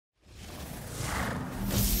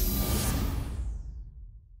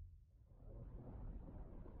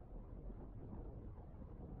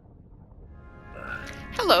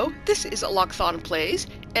Hello, this is Lockthon Plays,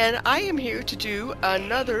 and I am here to do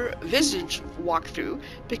another Visage walkthrough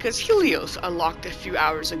because Helios unlocked a few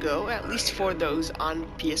hours ago, at least for those on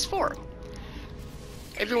PS4.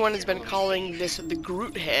 Everyone has been calling this the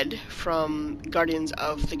Groot head from Guardians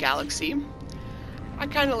of the Galaxy. I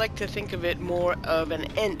kind of like to think of it more of an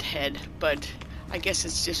Ent head, but I guess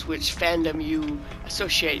it's just which fandom you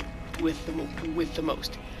associate with the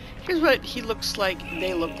most. Here's what he looks like,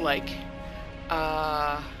 they look like.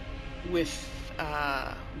 With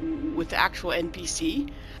the actual NPC.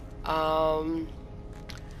 I'm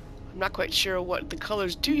not quite sure what the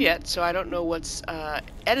colors do yet, so I don't know what's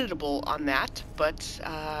editable on that, but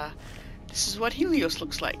this is what Helios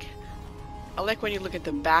looks like. I like when you look at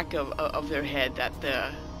the back of their head that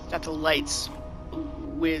the lights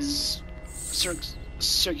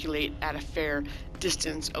circulate at a fair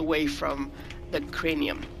distance away from the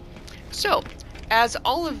cranium. So, as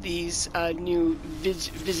all of these new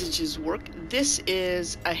visages work, this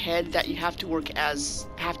is a head that you have to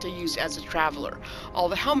use as a traveler. All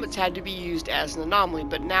the helmets had to be used as an anomaly,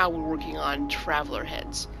 but now we're working on traveler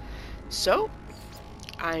heads. So,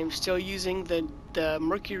 I'm still using the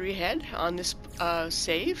Mercury head on this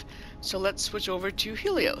save, so let's switch over to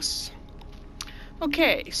Helios.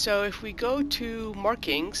 Okay, so if we go to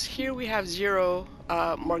markings, here we have 0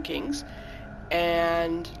 markings,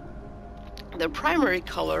 and the primary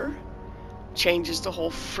color changes the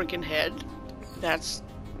whole freaking head. That's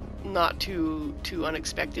not too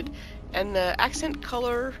unexpected. And the accent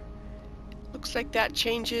color looks like that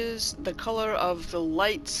changes the color of the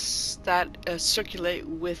lights that circulate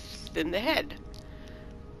within the head.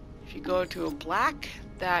 If you go to a black,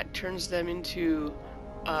 that turns them into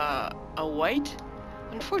a white.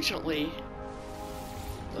 Unfortunately,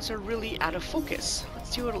 those are really out of focus.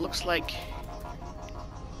 Let's see what it looks like.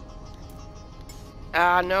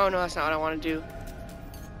 No, that's not what I want to do.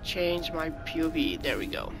 Change my POV. There we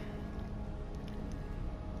go.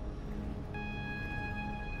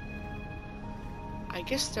 I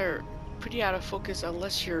guess they're pretty out of focus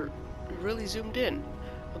unless you're really zoomed in.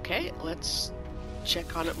 Okay, let's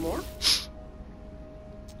check on it more.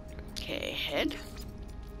 Okay, head.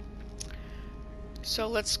 So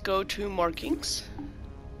let's go to markings.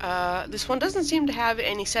 This one doesn't seem to have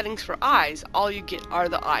any settings for eyes. All you get are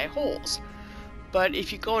the eye holes. But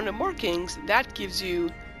if you go into markings, that gives you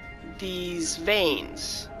these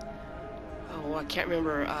veins. Oh, I can't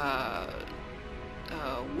remember.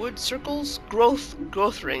 Wood circles?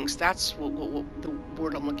 Growth rings. That's what the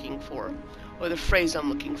word I'm looking for, or the phrase I'm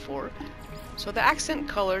looking for. So the accent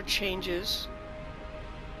color changes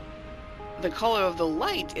the color of the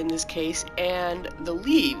light in this case, and the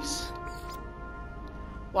leaves.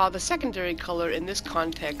 While the secondary color in this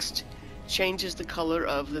context changes the color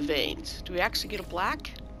of the veins. Do we actually get a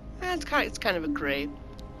black? It's kind of a gray.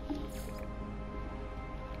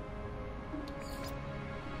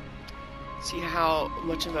 See how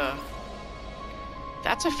much of a...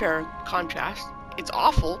 That's a fair contrast. It's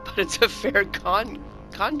awful, but it's a fair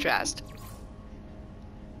contrast.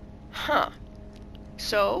 Huh.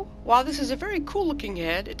 So, while this is a very cool looking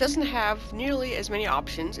head, it doesn't have nearly as many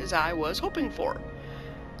options as I was hoping for.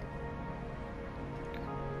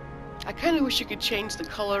 I kind of wish you could change the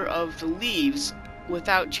color of the leaves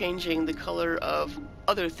without changing the color of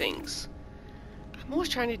other things. I'm always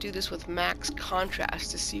trying to do this with max contrast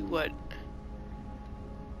to see what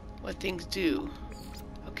things do.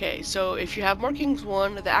 Okay, so if you have markings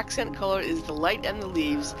 1, the accent color is the light and the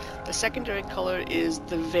leaves, the secondary color is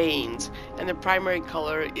the veins, and the primary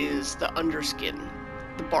color is the underskin,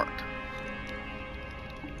 the bark.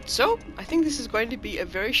 So, I think this is going to be a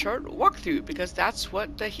very short walkthrough because that's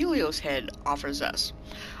what the Helios head offers us.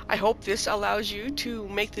 I hope this allows you to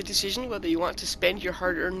make the decision whether you want to spend your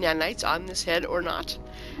hard-earned nanites on this head or not.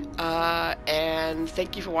 And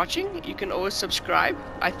thank you for watching. You can always subscribe.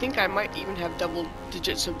 I think I might even have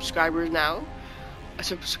double-digit subscribers now. A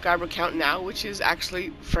subscriber count now, which is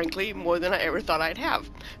actually, frankly, more than I ever thought I'd have.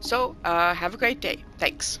 So, have a great day.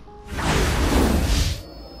 Thanks.